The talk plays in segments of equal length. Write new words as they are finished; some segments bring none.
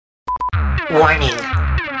Warning.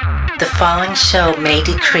 The following show may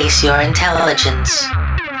decrease your intelligence.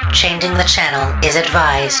 Changing the channel is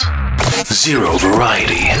advised. Zero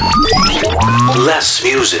variety. Less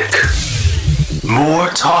music. More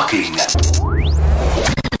talking.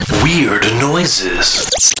 Weird noises.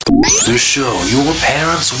 The show your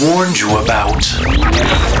parents warned you about.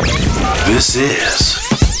 This is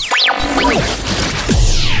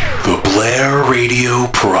the Blair Radio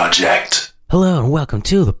Project. Hello and welcome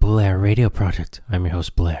to the Blair Radio Project. I'm your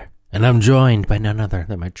host Blair, and I'm joined by none other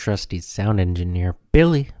than my trusty sound engineer,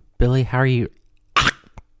 Billy. Billy, how are you?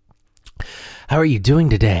 How are you doing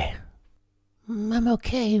today? I'm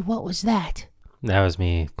okay. What was that? That was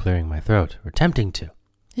me clearing my throat, or attempting to.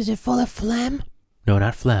 Is it full of phlegm? No,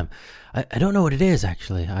 not phlegm. I don't know what it is,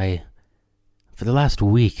 actually. For the last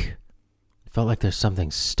week, it felt like there's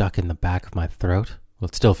something stuck in the back of my throat. Well,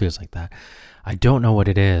 it still feels like that. I don't know what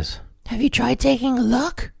it is. Have you tried taking a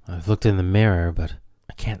look? I've looked in the mirror, but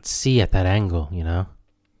I can't see at that angle, you know?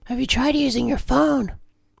 Have you tried using your phone?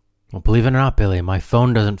 Well, believe it or not, Billy, my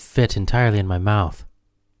phone doesn't fit entirely in my mouth.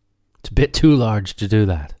 It's a bit too large to do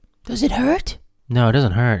that. Does it hurt? No, it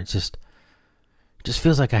doesn't hurt. It just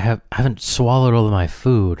feels like I haven't swallowed all of my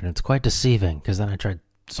food, and it's quite deceiving, because then I tried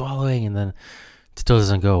swallowing, and then it still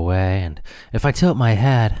doesn't go away, and if I tilt my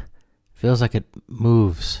head, it feels like it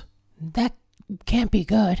moves. That can't be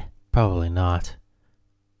good. Probably not.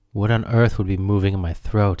 What on earth would be moving in my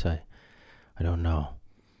throat? I don't know.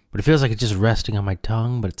 But it feels like it's just resting on my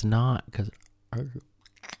tongue, but it's not, because I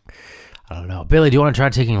don't know. Billy, do you want to try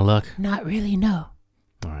taking a look? Not really, no.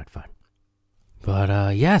 Alright, fine.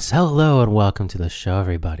 But, yes, hello and welcome to the show,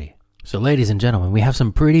 everybody. So, ladies and gentlemen, we have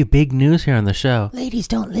some pretty big news here on the show. Ladies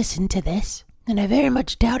don't listen to this, and I very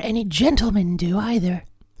much doubt any gentlemen do either.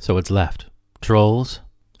 So what's left? Trolls?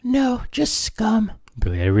 No, just scum.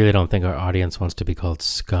 Billy, I really don't think our audience wants to be called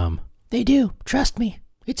scum. They do, trust me.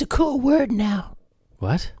 It's a cool word now.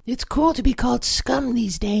 What? It's cool to be called scum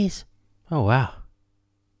these days. Oh, wow.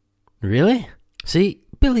 Really? See,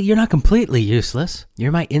 Billy, you're not completely useless.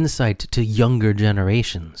 You're my insight to younger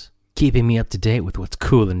generations, keeping me up to date with what's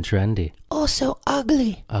cool and trendy. Also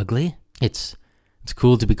ugly. Ugly? It's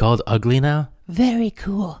cool to be called ugly now? Very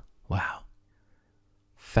cool. Wow.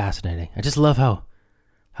 Fascinating. I just love how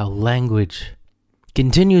language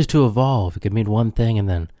continues to evolve. It could mean one thing and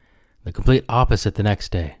then the complete opposite the next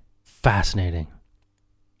day. Fascinating.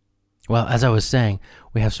 Well, as I was saying,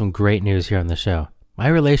 we have some great news here on the show. My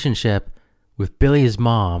relationship with Billy's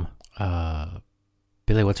mom,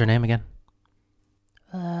 Billy, what's her name again?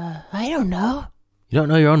 I don't know. You don't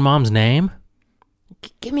know your own mom's name?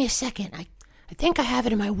 Give me a second. I think I have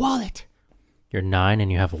it in my wallet. You're 9 and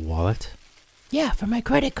you have a wallet? Yeah, for my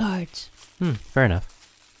credit cards. Fair enough.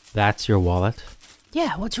 That's your wallet?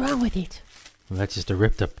 Yeah, what's wrong with it? Well, that's just a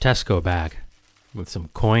ripped up Tesco bag with some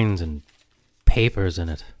coins and papers in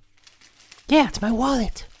it. Yeah, it's my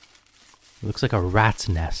wallet. It looks like a rat's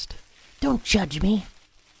nest. Don't judge me.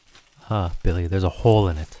 Billy, there's a hole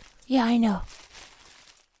in it. Yeah, I know.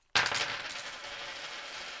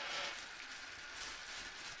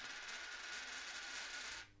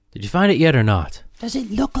 Did you find it yet or not? Does it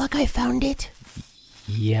look like I found it?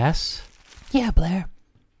 Yes? Yeah, Blair.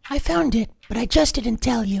 I found it, but I just didn't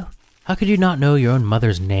tell you. How could you not know your own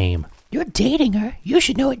mother's name? You're dating her. You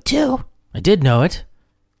should know it too. I did know it.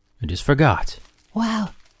 I just forgot. Wow,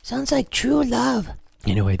 sounds like true love.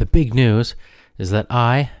 Anyway, the big news is that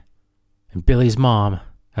I and Billy's mom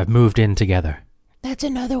have moved in together. That's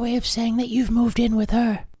another way of saying that you've moved in with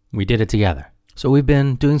her. We did it together. So we've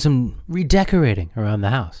been doing some redecorating around the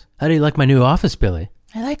house. How do you like my new office, Billy?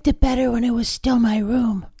 I liked it better when it was still my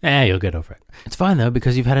room. You'll get over it. It's fine, though,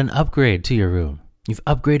 because you've had an upgrade to your room. You've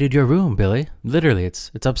upgraded your room, Billy. Literally,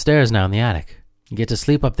 it's upstairs now in the attic. You get to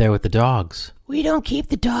sleep up there with the dogs. We don't keep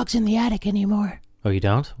the dogs in the attic anymore. Oh, you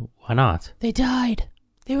don't? Why not? They died.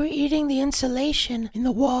 They were eating the insulation in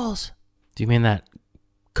the walls. Do you mean that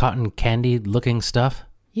cotton candy-looking stuff?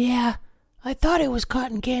 Yeah, I thought it was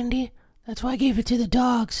cotton candy. That's why I gave it to the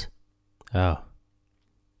dogs. Oh.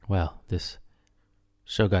 Well, this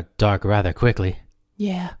show got dark rather quickly.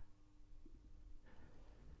 Yeah.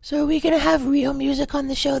 So are we going to have real music on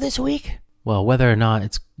the show this week? Well, whether or not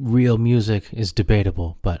it's real music is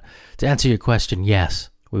debatable, but to answer your question, yes.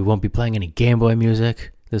 We won't be playing any Game Boy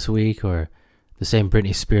music this week or the same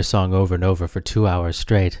Britney Spears song over and over for 2 hours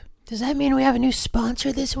straight. Does that mean we have a new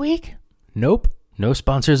sponsor this week? Nope. No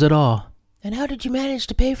sponsors at all. And how did you manage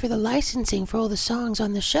to pay for the licensing for all the songs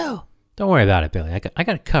on the show? Don't worry about it, Billy. I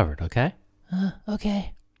got it covered, okay?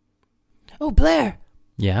 Okay. Oh, Blair.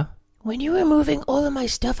 Yeah? When you were moving all of my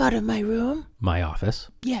stuff out of my room... My office.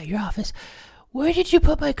 Yeah, your office. Where did you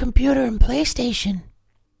put my computer and PlayStation?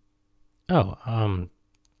 Oh,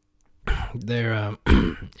 they're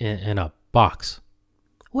in a box.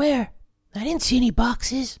 Where? I didn't see any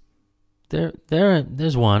boxes.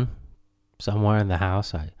 There's one somewhere in the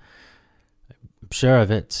house. I'm sure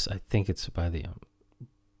of it. I think it's by the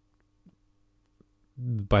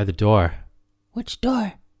door. Which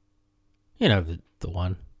door? You know, the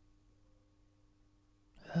one.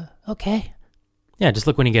 Okay. Yeah, just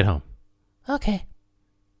look when you get home. Okay.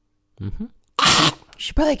 Mm-hmm. You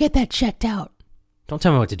should probably get that checked out. Don't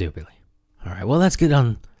tell me what to do, Billy. All right, well, let's get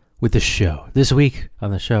on with the show. This week on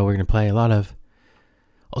the show, we're going to play a lot of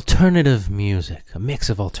alternative music, a mix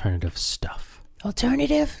of alternative stuff.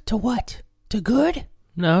 Alternative to what? To good?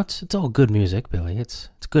 No, it's all good music, Billy. It's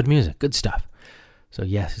good music, good stuff. So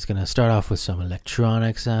yes, it's going to start off with some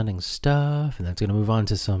electronic sounding stuff, and then it's going to move on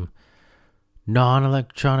to some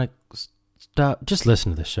non-electronic stuff. Just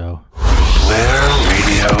listen to the show. Blair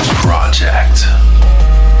Radio Project.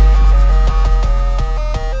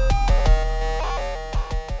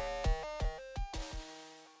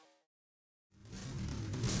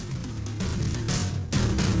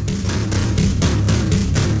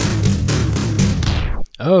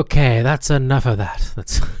 Okay, that's enough of that.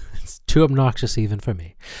 It's too obnoxious even for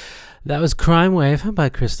me. That was Crime Wave by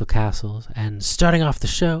Crystal Castles, and starting off the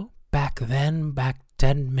show, back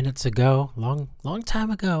 10 minutes ago, long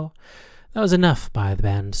time ago, that was Enough by the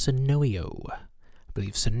band Sonoio. I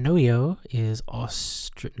believe Sonoio is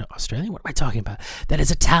Australian? What am I talking about? That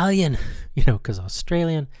is Italian, because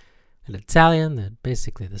Australian and Italian, they're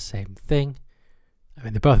basically the same thing. I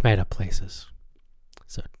mean, they're both made up places,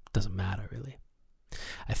 so it doesn't matter really.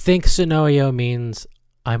 I think Sonoio means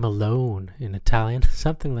I'm alone in Italian,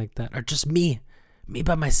 something like that. Or just me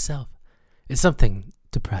by myself. It's something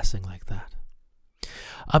depressing like that.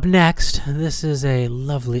 Up next, this is a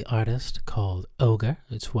lovely artist called Ogre.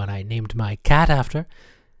 It's what I named my cat after.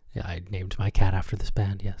 Yeah, I named my cat after this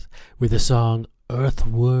band, yes. With the song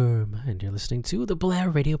Earthworm. And you're listening to the Blair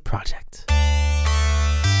Radio Project.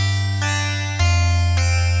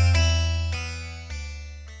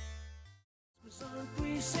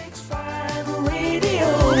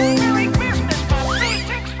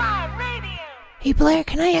 Hey Blair,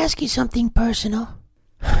 can I ask you something personal?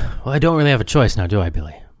 Well, I don't really have a choice now, do I,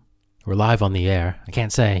 Billy? We're live on the air. I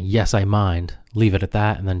can't say, yes, I mind, leave it at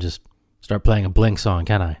that, and then just start playing a Blink song,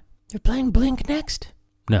 can I? You're playing Blink next?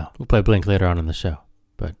 No, we'll play Blink later on in the show.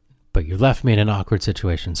 But you left me in an awkward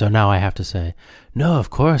situation, so now I have to say, no, of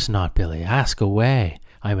course not, Billy. Ask away.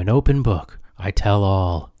 I'm an open book. I tell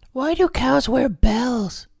all. Why do cows wear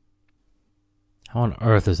bells? How on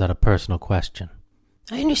earth is that a personal question?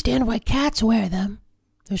 I understand why cats wear them.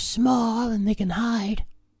 They're small and they can hide.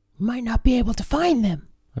 You might not be able to find them.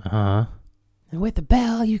 Uh-huh. And with a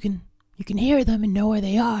bell, you can hear them and know where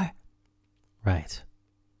they are. Right.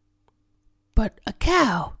 But a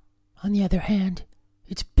cow, on the other hand,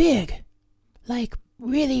 it's big. Like,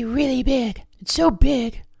 really, really big. It's so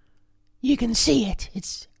big, you can see it.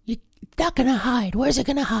 It's not gonna hide. Where's it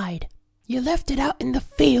gonna hide? You left it out in the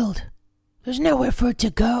field. There's nowhere for it to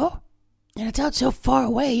go. And it's out so far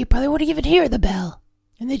away, you probably wouldn't even hear the bell.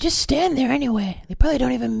 And they just stand there anyway. They probably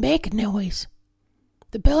don't even make noise.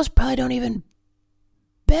 The bells probably don't even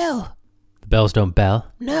bell. The bells don't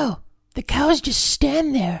bell? No, the cows just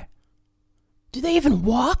stand there. Do they even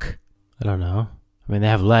walk? I don't know. I mean, they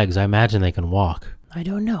have legs. I imagine they can walk. I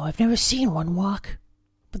don't know. I've never seen one walk.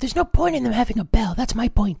 But there's no point in them having a bell. That's my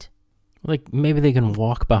point. Like, maybe they can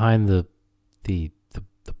walk behind the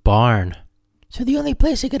barn. So the only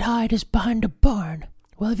place it could hide is behind a barn.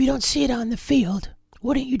 Well, if you don't see it on the field,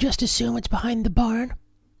 wouldn't you just assume it's behind the barn?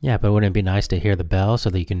 Yeah, but wouldn't it be nice to hear the bell so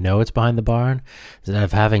that you can know it's behind the barn instead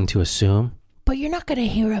of having to assume? But you're not going to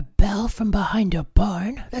hear a bell from behind a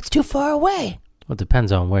barn. That's too far away. Well, it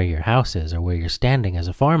depends on where your house is or where you're standing as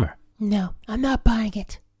a farmer. No, I'm not buying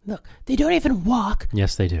it. Look, they don't even walk.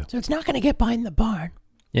 Yes, they do. So it's not going to get behind the barn.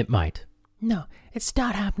 It might. No, it's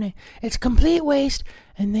not happening. It's complete waste,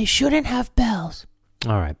 and they shouldn't have bells.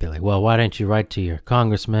 All right, Billy. Well, why don't you write to your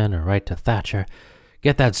congressman or write to Thatcher,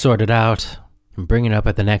 get that sorted out, and bring it up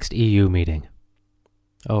at the next EU meeting.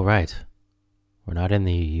 Oh, right. We're not in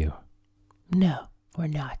the EU. No, we're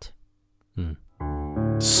not.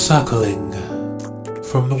 Suckling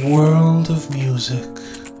from the world of music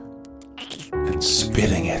and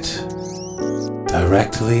spitting it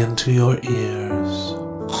directly into your ears.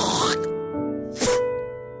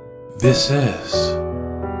 This is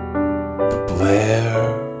the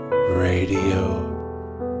Blair Radio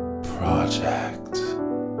Project.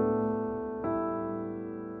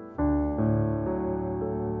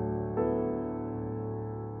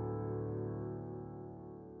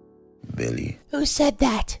 Billy. Who said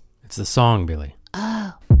that? It's the song, Billy.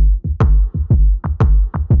 Oh.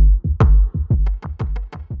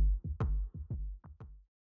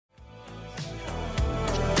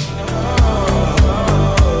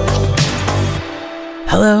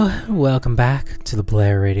 Hello, welcome back to the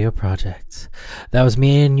Blair Radio Project. That was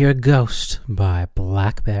Me and Your Ghost by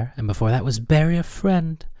Blair, and before that was Bury a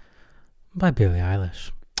Friend by Billie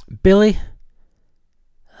Eilish. Billy?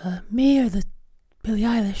 Me or the Billie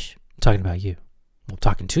Eilish? I'm talking about you. Well,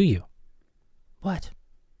 talking to you. What?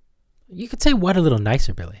 You could say what a little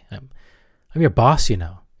nicer, Billy. I'm your boss, you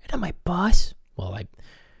know. You're not my boss. Well, I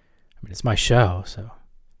mean, it's my show, so...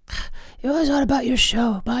 You're always on about your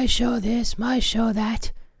show. My show this, my show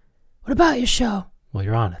that. What about your show? Well,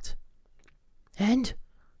 you're on it. And?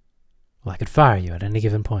 Well, I could fire you at any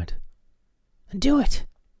given point. Do it.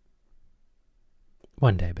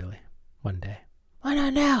 One day, Billy. One day. Why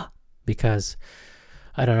not now? Because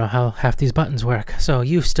I don't know how half these buttons work, so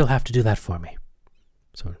you still have to do that for me.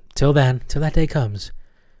 So till then, till that day comes,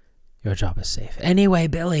 your job is safe. Anyway,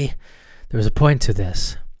 Billy, there was a point to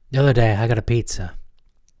this. The other day, I got a pizza.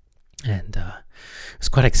 And it was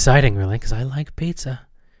quite exciting, really, because I like pizza.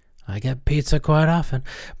 I get pizza quite often.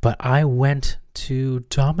 But I went to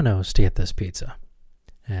Domino's to get this pizza.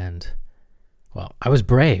 And, well, I was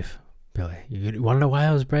brave, Billy. You want to know why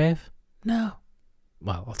I was brave? No.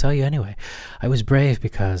 Well, I'll tell you anyway. I was brave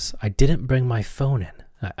because I didn't bring my phone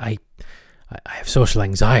in. I have social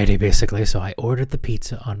anxiety, basically, so I ordered the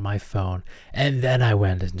pizza on my phone, and then I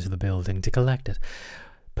went into the building to collect it.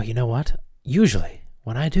 But you know what? Usually,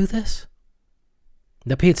 when I do this,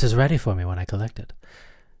 the pizza's ready for me when I collect it.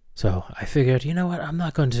 So I figured, you know what? I'm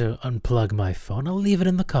not going to unplug my phone. I'll leave it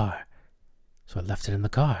in the car. So I left it in the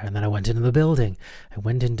car, and then I went into the building. I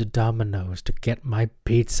went into Domino's to get my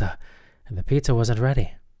pizza, and the pizza wasn't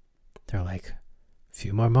ready. They're like, "A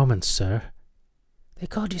few more moments, sir." They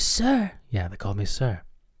called you sir? Yeah, they called me sir.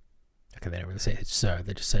 Okay, they didn't really say sir.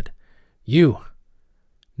 They just said, "You,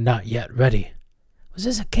 not yet ready." Was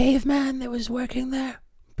this a caveman that was working there?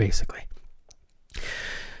 Basically.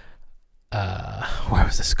 Where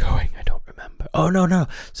was this going? I don't remember. Oh, no.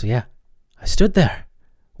 So yeah, I stood there,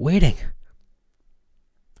 waiting.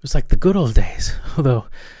 It was like the good old days, although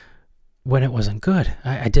when it wasn't good,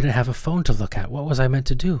 I didn't have a phone to look at. What was I meant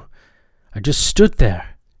to do? I just stood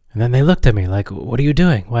there, and then they looked at me like, "What are you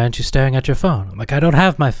doing? Why aren't you staring at your phone?" I'm like, "I don't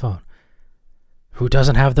have my phone." Who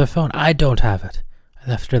doesn't have their phone? I don't have it. I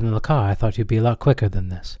left it in the car. I thought you'd be a lot quicker than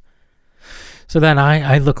this. So then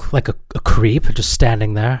I look like a creep, just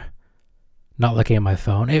standing there, not looking at my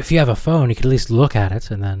phone. If you have a phone, you could at least look at it,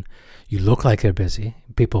 and then you look like you're busy.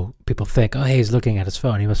 People think, "Oh, hey, he's looking at his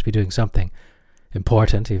phone. He must be doing something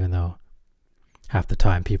important," even though half the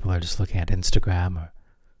time people are just looking at Instagram or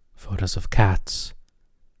photos of cats.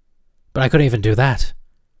 But I couldn't even do that.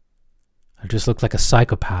 I just looked like a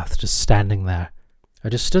psychopath, just standing there. I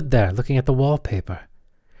just stood there looking at the wallpaper.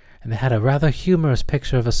 And they had a rather humorous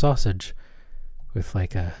picture of a sausage with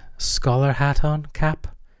like a scholar hat on,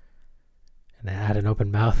 cap. And it had an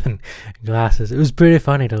open mouth and glasses. It was pretty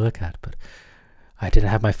funny to look at, but I didn't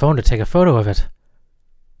have my phone to take a photo of it.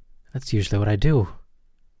 That's usually what I do.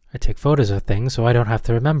 I take photos of things so I don't have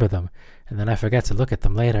to remember them, and then I forget to look at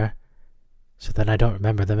them later, so then I don't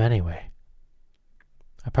remember them anyway.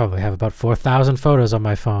 I probably have about 4,000 photos on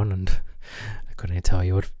my phone, and I couldn't even tell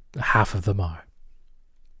you what half of them are.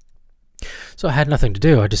 So I had nothing to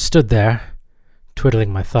do. I just stood there,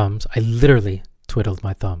 twiddling my thumbs. I literally twiddled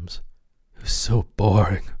my thumbs. It was so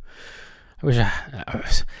boring. I wish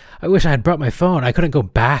I had brought my phone. I couldn't go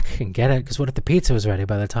back and get it, because what if the pizza was ready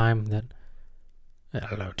by the time that... I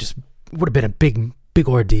don't know, just would have been a big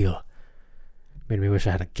ordeal. Made me wish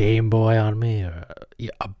I had a Game Boy on me, or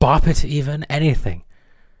a Bop It even, anything.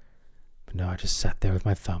 But no, I just sat there with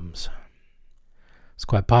my thumbs. It's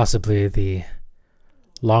quite possibly the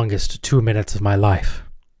longest 2 minutes of my life.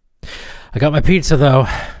 I got my pizza though,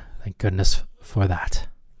 thank goodness for that.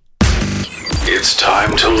 It's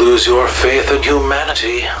time to lose your faith in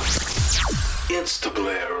humanity. It's the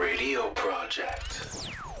Blair Radio Project.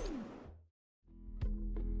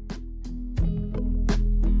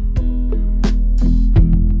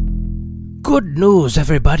 Good news,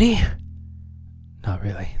 everybody. Not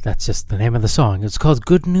really. That's just the name of the song. It's called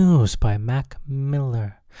Good News by Mac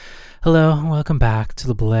Miller. Hello, and welcome back to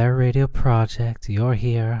the Blair Radio Project. You're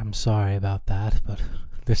here. I'm sorry about that, but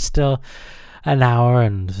there's still an hour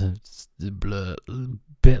and a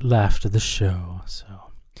bit left of the show. So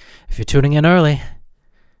if you're tuning in early,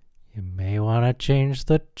 you may want to change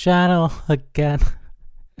the channel again.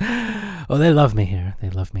 Oh, they love me here. They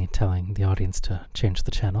love me telling the audience to change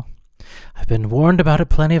the channel. I've been warned about it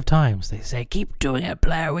plenty of times. They say, keep doing it,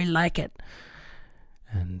 Blair, we like it.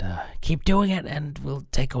 And keep doing it and we'll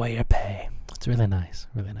take away your pay. It's really nice,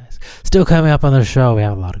 really nice. Still coming up on the show, we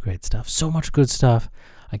have a lot of great stuff. So much good stuff.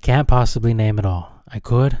 I can't possibly name it all. I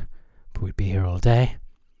could, but we'd be here all day.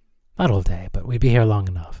 Not all day, but we'd be here long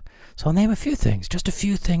enough. So I'll name a few things, just a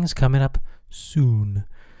few things coming up soon,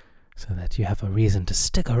 so that you have a reason to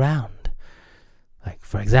stick around. Like,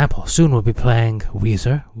 for example, soon we'll be playing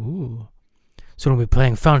Weezer. Ooh. Soon we'll be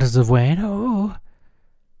playing Fountains of Wayne. Ooh.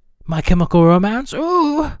 My Chemical Romance.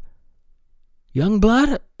 Ooh.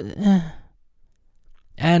 Youngblood.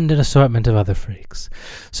 And an assortment of other freaks.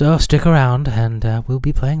 So stick around and we'll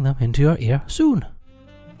be playing them into your ear soon.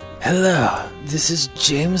 Hello, this is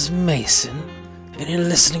James Mason, and you're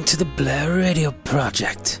listening to the Blair Radio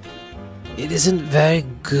Project. It isn't very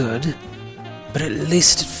good, but at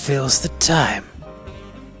least it fills the time.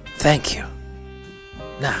 Thank you.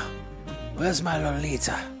 Now, where's my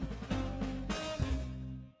Lolita?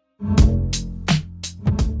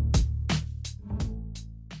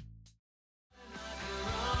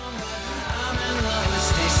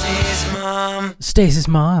 Stacy's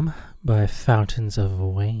Mom by Fountains of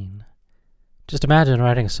Wayne. Just imagine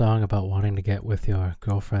writing a song about wanting to get with your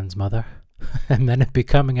girlfriend's mother and then it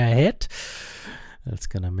becoming a hit. That's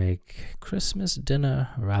going to make Christmas dinner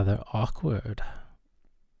rather awkward.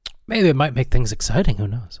 Maybe it might make things exciting. Who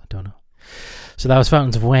knows? I don't know. So that was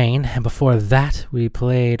Fountains of Wayne. And before that, we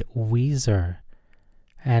played Weezer.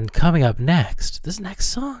 And coming up next, this next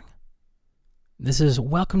song. This is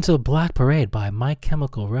Welcome to the Black Parade by My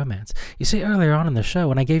Chemical Romance. You see, earlier on in the show,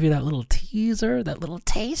 when I gave you that little teaser, that little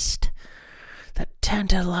taste, that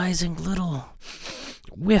tantalizing little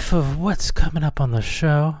whiff of what's coming up on the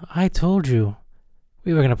show, I told you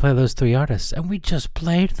we were going to play those three artists, and we just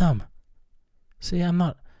played them. See, I'm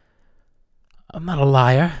not a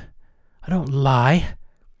liar. I don't lie.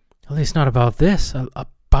 At least not about this.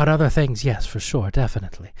 About other things, yes, for sure,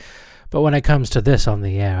 definitely. But when it comes to this on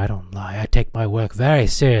the air, I don't lie. I take my work very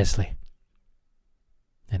seriously.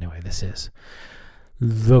 Anyway, this is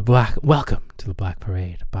Welcome to the Black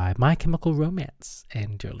Parade by My Chemical Romance.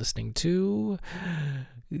 And you're listening to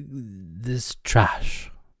this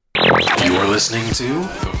trash. You're listening to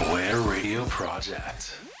the Blair Radio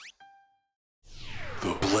Project.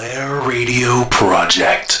 The Blair Radio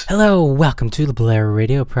Project. Hello, welcome to the Blair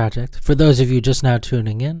Radio Project. For those of you just now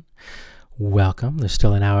tuning in, welcome. There's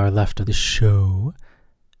still an hour left of the show.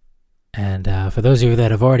 And for those of you that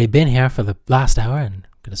have already been here for the last hour and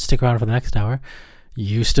going to stick around for the next hour,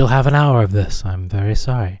 you still have an hour of this. I'm very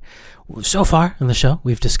sorry. So far in the show,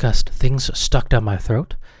 we've discussed things stuck down my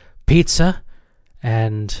throat, pizza,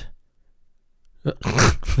 and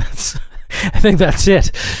I think that's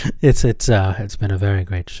it. It's been a very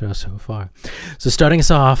great show so far. So starting us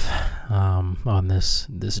off on this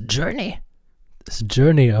journey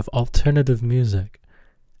of alternative music.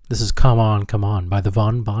 This is Come On, Come On by the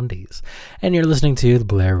Von Bondies. And you're listening to the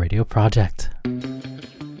Blair Radio Project.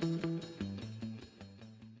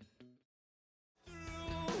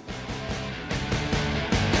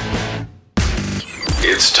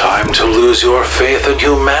 It's time to lose your faith in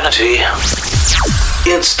humanity.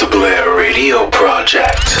 It's the Blair Radio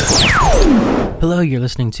Project. Hello, you're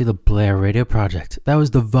listening to the Blair Radio Project. That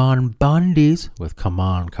was the Von Bondies with Come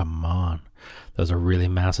On, Come On. That was a really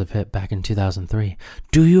massive hit back in 2003.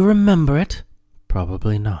 Do you remember it?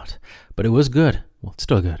 Probably not. But it was good. Well, it's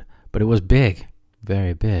still good. But it was big.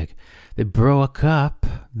 Very big. They broke up.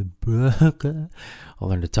 I'll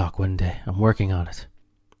learn to talk one day. I'm working on it.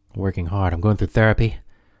 I'm working hard. I'm going through therapy.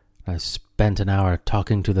 I spent an hour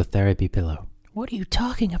talking to the therapy pillow. What are you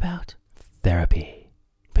talking about? Therapy.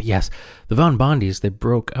 But yes, the Von Bondies, they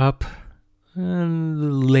broke up in the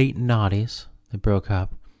late noughties. They broke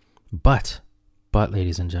up. But,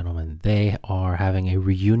 ladies and gentlemen, they are having a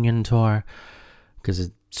reunion tour because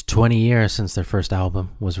it's 20 years since their first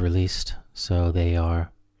album was released. So they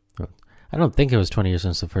are, I don't think it was 20 years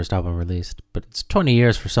since the first album released, but it's 20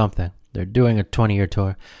 years for something. They're doing a 20-year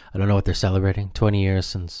tour. I don't know what they're celebrating. 20 years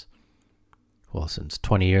since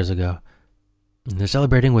 20 years ago. And they're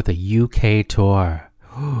celebrating with a UK tour.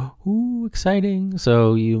 Ooh, exciting.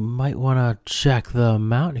 So you might want to check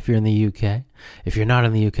them out if you're in the UK. If you're not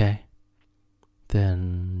in the UK,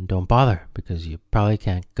 then don't bother because you probably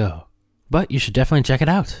can't go. But you should definitely check it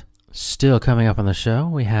out. Still coming up on the show,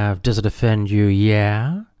 we have Does It Offend You?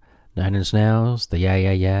 Yeah. 9 Inch Nails, the Yeah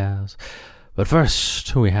Yeah Yeahs. But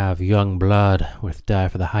first, we have Youngblood with Die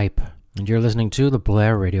for the Hype. And you're listening to the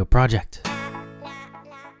Blair Radio Project.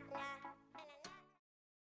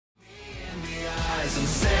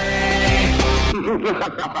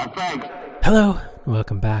 Hello,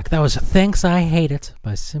 Welcome back. That was Thanks I Hate It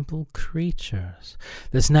by Simple Creatures.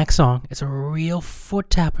 This next song is a real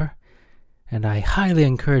foot tapper, and I highly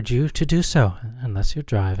encourage you to do so, unless you're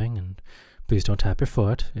driving, and please don't tap your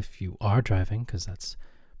foot if you are driving, because that's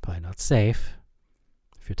probably not safe,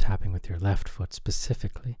 if you're tapping with your left foot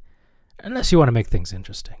specifically, unless you want to make things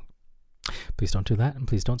interesting. Please don't do that, and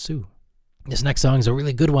please don't sue. This next song is a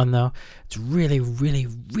really good one, though. It's really, really,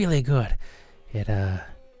 really good.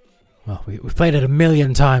 Well, we've played it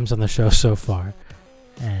 1,000,000 times on the show so far,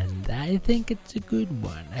 and I think it's a good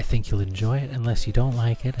one. I think you'll enjoy it unless you don't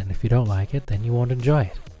like it, and if you don't like it, then you won't enjoy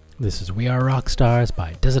it. This is We Are Rock Stars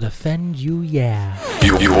by Does It Offend You? Yeah.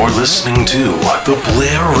 You're listening to the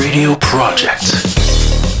Blair Radio Project.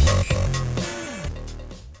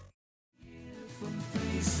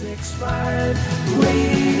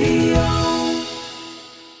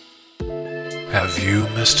 Have you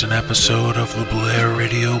missed an episode of the Blair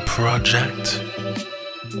Radio Project?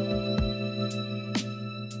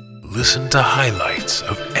 Listen to highlights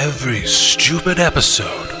of every stupid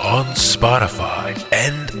episode on Spotify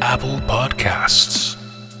and Apple Podcasts.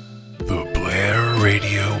 The Blair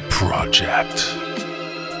Radio Project.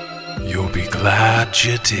 You'll be glad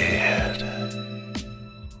you did.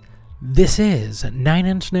 This is 9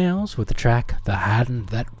 Inch Nails with the track The Hand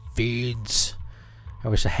That Feeds. I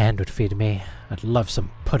wish a hand would feed me. I'd love some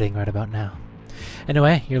pudding right about now.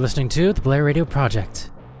 Anyway, you're listening to the Blair Radio Project.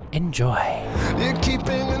 Enjoy. You're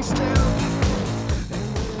keeping in still.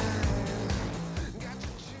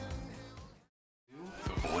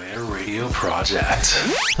 The Blair Radio Project.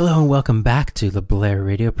 Hello and welcome back to the Blair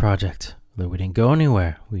Radio Project. Though we didn't go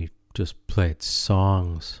anywhere, we just played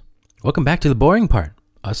songs. Welcome back to the boring part,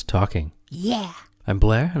 us talking. Yeah. I'm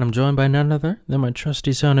Blair, and I'm joined by none other than my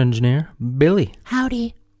trusty sound engineer, Billy.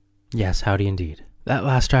 Howdy. Yes, howdy indeed. That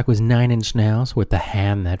last track was 9 Inch Nails with The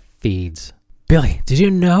Hand That Feeds. Billy, did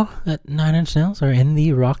you know that 9 Inch Nails are in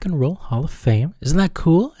the Rock and Roll Hall of Fame? Isn't that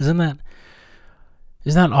cool? Isn't that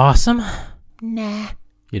awesome? Nah.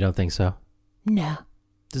 You don't think so? No.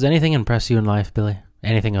 Does anything impress you in life, Billy?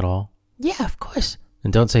 Anything at all? Yeah, of course.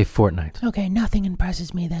 And don't say Fortnite. Okay, nothing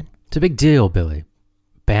impresses me then. It's a big deal, Billy.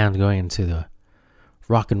 Band going into the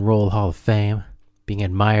Rock and Roll Hall of Fame, being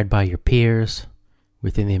admired by your peers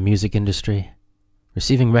within the music industry,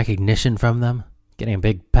 receiving recognition from them, getting a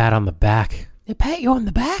big pat on the back. They pat you on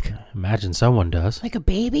the back? Imagine someone does. Like a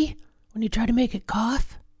baby? When you try to make it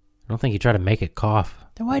cough? I don't think you try to make it cough.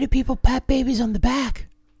 Then why do people pat babies on the back?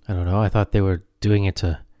 I don't know. I thought they were doing it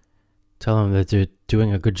to tell them that they're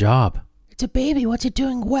doing a good job. It's a baby. What's it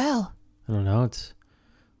doing well? I don't know. It's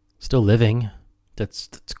still living. That's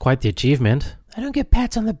quite the achievement. I don't get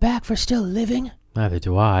pats on the back for still living. Neither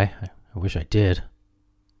do I. I wish I did.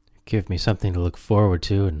 Give me something to look forward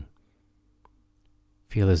to and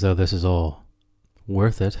feel as though this is all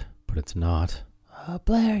worth it, but it's not.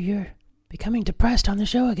 Blair, you're becoming depressed on the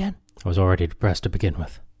show again. I was already depressed to begin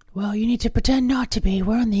with. Well, you need to pretend not to be.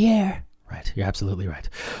 We're on the air. Right, you're absolutely right.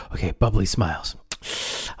 Okay, bubbly smiles.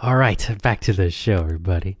 All right, back to the show,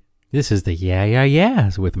 everybody. This is the Yeah Yeah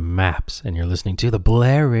Yeahs with Maps, and you're listening to the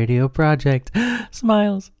Blair Radio Project.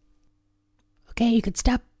 Smiles. Okay, you could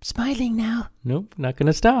stop smiling now. Nope, not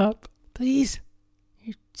gonna stop. Please.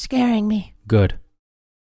 You're scaring me. Good.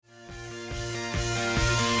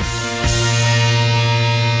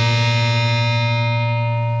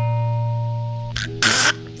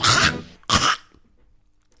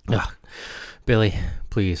 Ugh. Billy,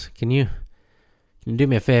 please, can you do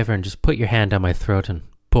me a favor and just put your hand down my throat and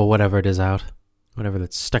pull whatever it is out? Whatever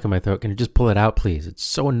that's stuck in my throat. Can you just pull it out, please? It's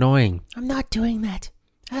so annoying. I'm not doing that.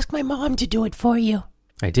 Ask my mom to do it for you.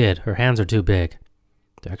 I did. Her hands are too big.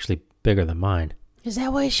 They're actually bigger than mine. Is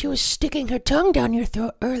that why she was sticking her tongue down your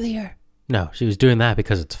throat earlier? No, she was doing that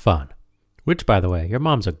because it's fun. Which, by the way, your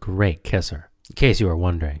mom's a great kisser, in case you were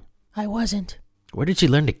wondering. I wasn't. Where did she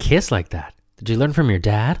learn to kiss like that? Did you learn from your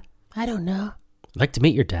dad? I don't know. I'd like to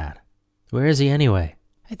meet your dad. Where is he anyway?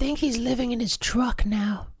 I think he's living in his truck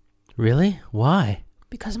now. Really? Why?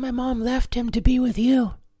 Because my mom left him to be with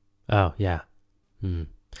you. Oh, yeah.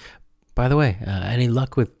 By the way, any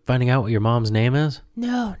luck with finding out what your mom's name is?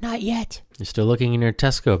 No, not yet. You're still looking in your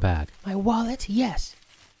Tesco bag. My wallet? Yes.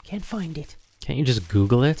 Can't find it. Can't you just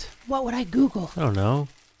Google it? What would I Google? I don't know.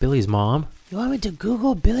 Billy's mom? You want me to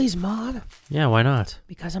Google Billy's mom? Yeah, why not?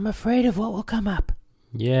 Because I'm afraid of what will come up.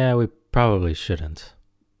 Yeah, we probably shouldn't.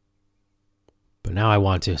 But now I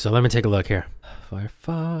want to, so let me take a look here.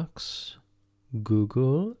 Firefox,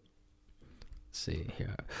 Google. Let's see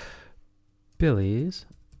here. Billy's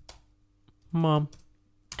mom.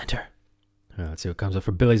 Enter. Let's see what comes up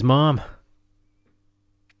for Billy's mom.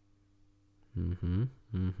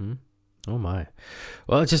 Oh my.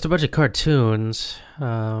 Well, it's just a bunch of cartoons,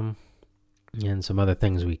 and some other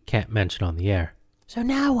things we can't mention on the air. So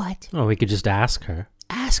now what? Oh, we could just ask her.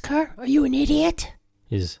 Ask her? Are you an idiot?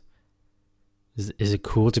 Is it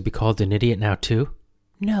cool to be called an idiot now too?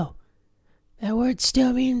 No. That word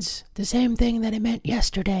still means the same thing that it meant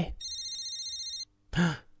yesterday.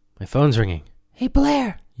 My phone's ringing. Hey,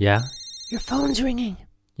 Blair. Yeah? Your phone's ringing.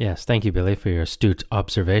 Yes, thank you, Billy, for your astute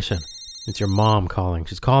observation. It's your mom calling.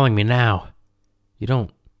 She's calling me now. You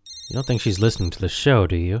don't think she's listening to the show,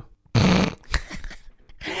 do you?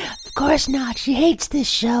 Of course not. She hates this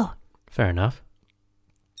show. Fair enough.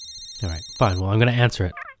 All right, fine. Well, I'm going to answer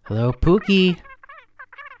it. Hello, Pookie.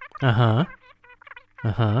 Uh-huh.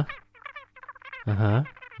 Uh-huh. Uh-huh.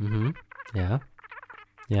 Mm-hmm. Yeah.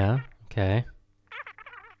 Yeah. Okay.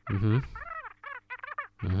 Mm-hmm.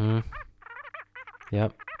 Mm-hmm.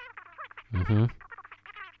 Yep. Mm-hmm.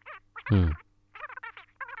 Hmm.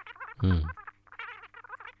 Hmm.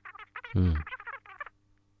 Hmm.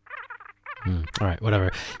 Hmm. All right,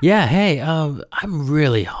 whatever. Yeah, hey, I'm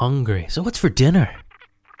really hungry. So what's for dinner?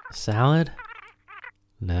 Salad?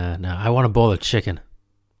 Nah, I want a bowl of chicken.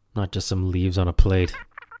 Not just some leaves on a plate.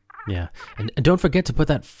 Yeah, and don't forget to put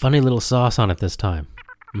that funny little sauce on it this time.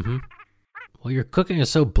 Mm-hmm. Well, your cooking is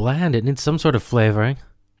so bland, it needs some sort of flavoring.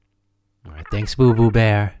 All right, thanks, Boo Boo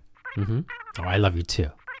Bear. Mm-hmm. Oh, I love you too.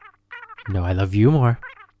 No, I love you more.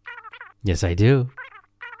 Yes, I do.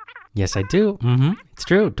 Yes, I do. Mm-hmm. It's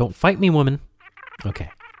true. Don't fight me, woman.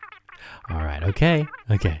 Okay. All right, okay.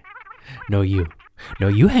 No, you. No,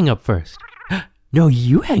 you hang up first. No,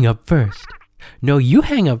 you hang up first. No, you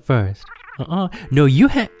hang up first. No, you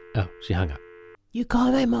hang... Oh, she hung up. You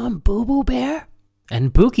call my mom Boo Boo Bear?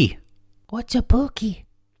 And Pookie. What's a Pookie?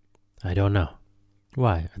 I don't know.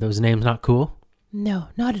 Why? Are those names not cool? No,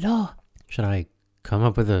 not at all. Should I come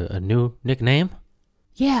up with a new nickname?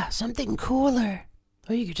 Yeah, something cooler.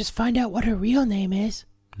 Or you could just find out what her real name is.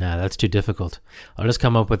 Nah, that's too difficult. I'll just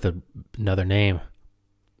come up with another name.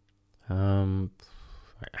 I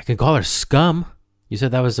could call her Scum. You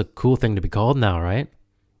said that was a cool thing to be called now, right?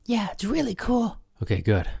 Yeah, it's really cool. Okay,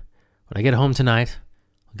 good. When I get home tonight,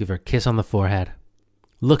 I'll give her a kiss on the forehead,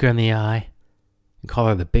 look her in the eye, and call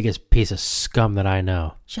her the biggest piece of scum that I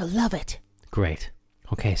know. She'll love it. Great.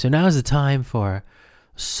 Okay, so now is the time for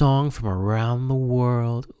a song from around the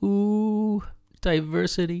world. Ooh,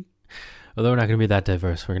 diversity. Although we're not going to be that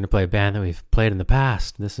diverse. We're going to play a band that we've played in the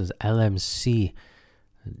past. This is LMC,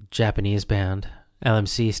 a Japanese band.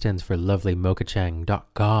 LMC stands for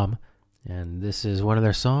lovelymochachang.com. And this is one of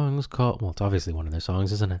their songs called... Well, it's obviously one of their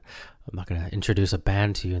songs, isn't it? I'm not going to introduce a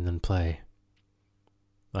band to you and then play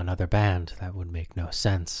another band. That would make no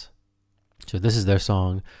sense. So this is their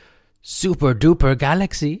song, Super Duper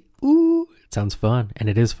Galaxy. Ooh, it sounds fun. And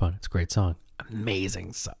it is fun. It's a great song.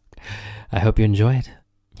 Amazing song. I hope you enjoy it.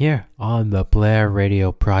 Here on the Blair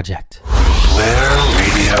Radio Project. Blair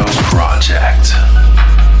Radio Project.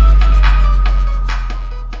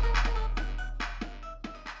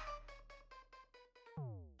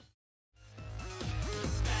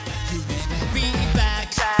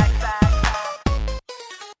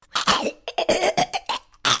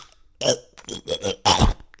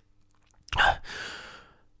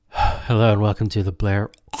 Hello and welcome to the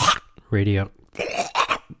Blair Radio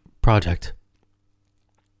Project.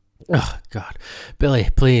 Oh God, Billy,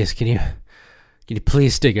 please, can you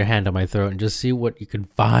please stick your hand on my throat and just see what you can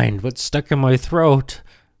find? What's stuck in my throat?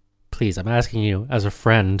 Please, I'm asking you as a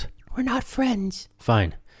friend. We're not friends.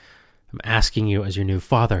 Fine. I'm asking you as your new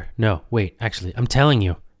father. No, wait, actually, I'm telling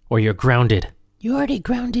you, or you're grounded. You already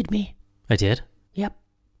grounded me. I did? Yep.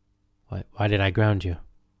 Why did I ground you?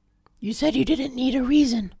 You said you didn't need a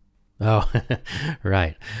reason. Oh,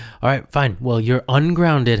 right. All right, fine. Well, you're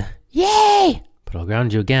ungrounded. Yay! But I'll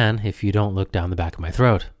ground you again if you don't look down the back of my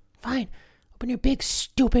throat. Fine. Open your big,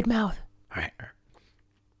 stupid mouth. All right.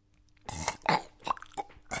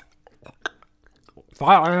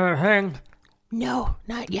 No,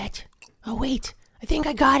 not yet. Oh, wait. I think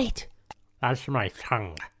I got it. That's my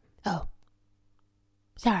tongue. Oh.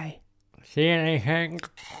 Sorry. See anything?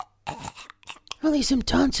 Only some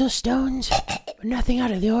tonsil stones, but nothing out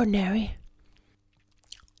of the ordinary.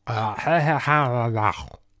 What?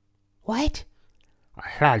 I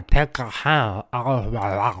said take a hand out of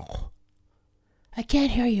my mouth. I can't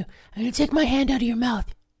hear you. I'm going to take my hand out of your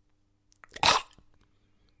mouth. All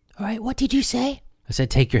right, what did you say? I said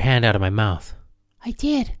take your hand out of my mouth. I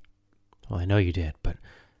did. Well, I know you did, but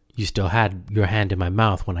you still had your hand in my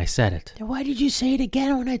mouth when I said it. Then why did you say it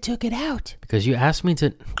again when I took it out? Because you asked me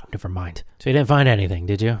to... Never mind. So you didn't find anything,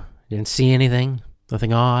 did you? You didn't see anything?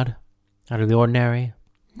 Nothing odd? Out of the ordinary?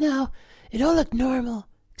 No, it all looked normal,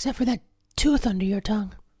 except for that tooth under your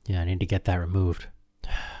tongue. Yeah, I need to get that removed.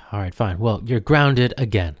 All right, fine. Well, you're grounded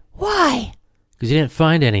again. Why? Because you didn't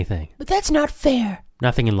find anything. But that's not fair.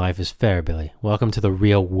 Nothing in life is fair, Billy. Welcome to the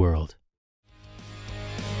real world.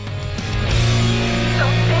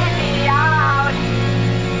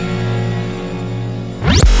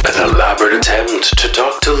 An elaborate attempt to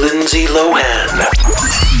talk to Lindsay Lohan.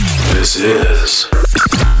 This is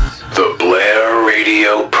the Blair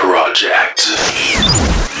Radio Project.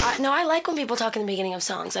 No, I like when people talk in the beginning of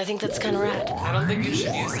songs. I think that's kind of rad. I don't think you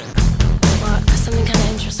should use it. Well, something kind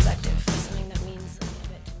of introspective. Something that means a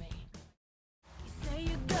bit to me. You say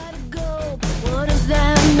you gotta go, but what does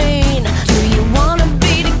that mean? Do you want to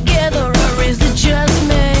be together, or is it just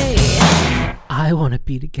me? I want to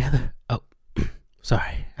be together. Oh,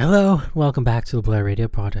 sorry. Hello, welcome back to the Blair Radio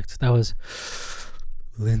Project. That was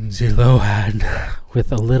Lindsay Lohan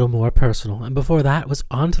with A Little More Personal. And before that was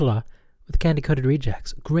Antala with Candy Coated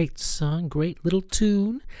Rejects. Great song, great little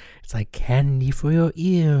tune. It's like candy for your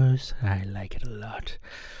ears. I like it a lot.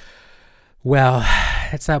 Well,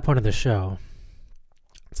 it's that part of the show.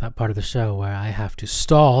 It's that part of the show where I have to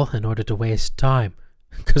stall in order to waste time.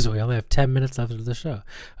 Because we only have 10 minutes left of the show.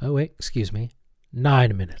 Oh, wait, excuse me.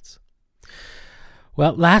 9 minutes.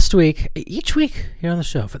 Well, last week, each week here on the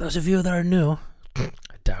show, for those of you that are new, I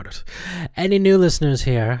doubt it. Any new listeners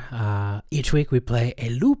here, each week we play a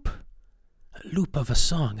loop of a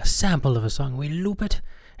song, a sample of a song. We loop it,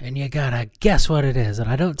 and you gotta guess what it is. And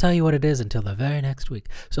I don't tell you what it is until the very next week.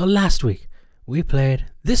 So last week, we played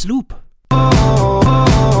this loop.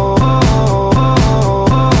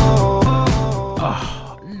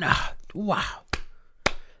 Oh, nah, wow.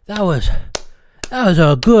 That was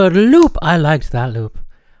a good loop. I liked that loop.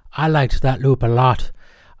 I liked that loop a lot.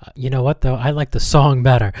 You know what, though? I like the song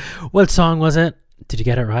better. What song was it? Did you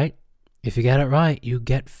get it right? If you get it right, you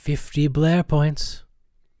get 50 Blair points.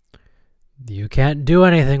 You can't do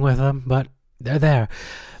anything with them, but they're there.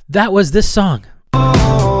 That was this song.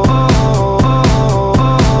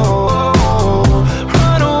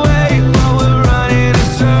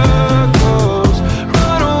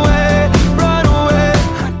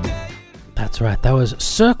 That's right, that was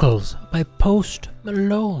Circles by Post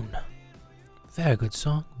Malone. Very good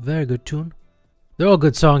song, very good tune. They're all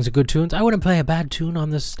good songs and good tunes. I wouldn't play a bad tune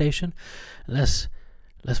on this station unless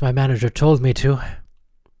my manager told me to.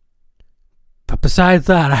 But besides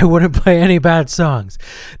that, I wouldn't play any bad songs.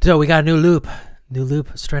 So we got a new loop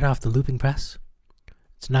straight off the looping press.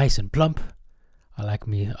 It's nice and plump. I like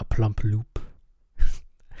me a plump loop.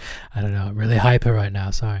 I don't know, I'm really hyper right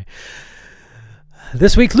now, sorry.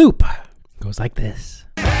 This week's loop goes like this.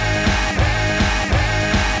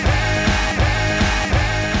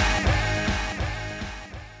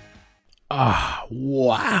 Ah,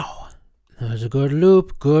 wow. That was a good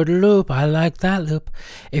loop, I like that loop.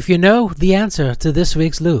 If you know the answer to this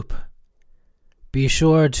week's loop, be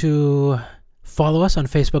sure to follow us on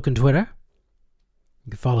Facebook and Twitter.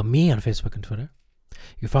 You can follow me on Facebook and Twitter.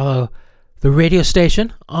 You can follow the radio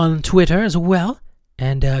station on Twitter as well.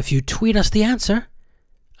 And if you tweet us the answer,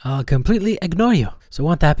 I'll completely ignore you. So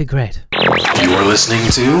won't that be great? You're listening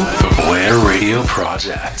to the Blair Radio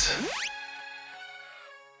Project.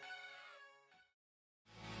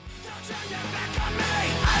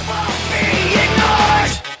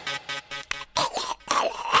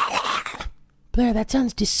 Blair, that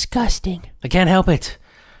sounds disgusting. I can't help it.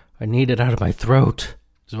 I need it out of my throat.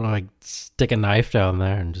 Just want to like stick a knife down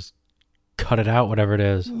there and just cut it out, whatever it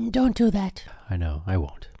is. Don't do that. I know, I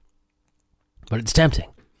won't. But it's tempting.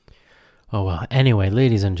 Oh well, anyway,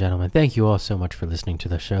 ladies and gentlemen, thank you all so much for listening to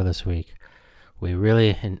the show this week. We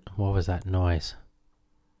really... what was that noise?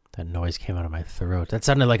 That noise came out of my throat. That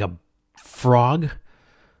sounded like a frog?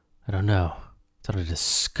 I don't know. It sounded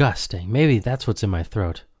disgusting. Maybe that's what's in my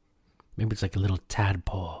throat. Maybe it's like a little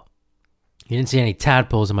tadpole. You didn't see any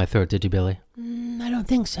tadpoles in my throat, did you, Billy? I don't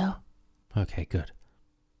think so. Okay, good.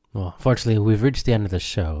 Well, fortunately, we've reached the end of the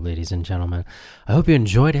show, ladies and gentlemen. I hope you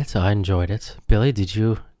enjoyed it. I enjoyed it. Billy, did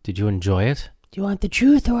you enjoy it? Do you want the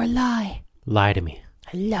truth or a lie? Lie to me.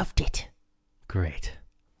 I loved it. Great.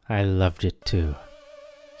 I loved it too.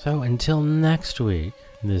 So until next week,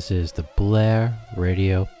 this is the Blair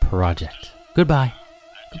Radio Project. Goodbye.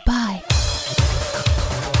 Goodbye.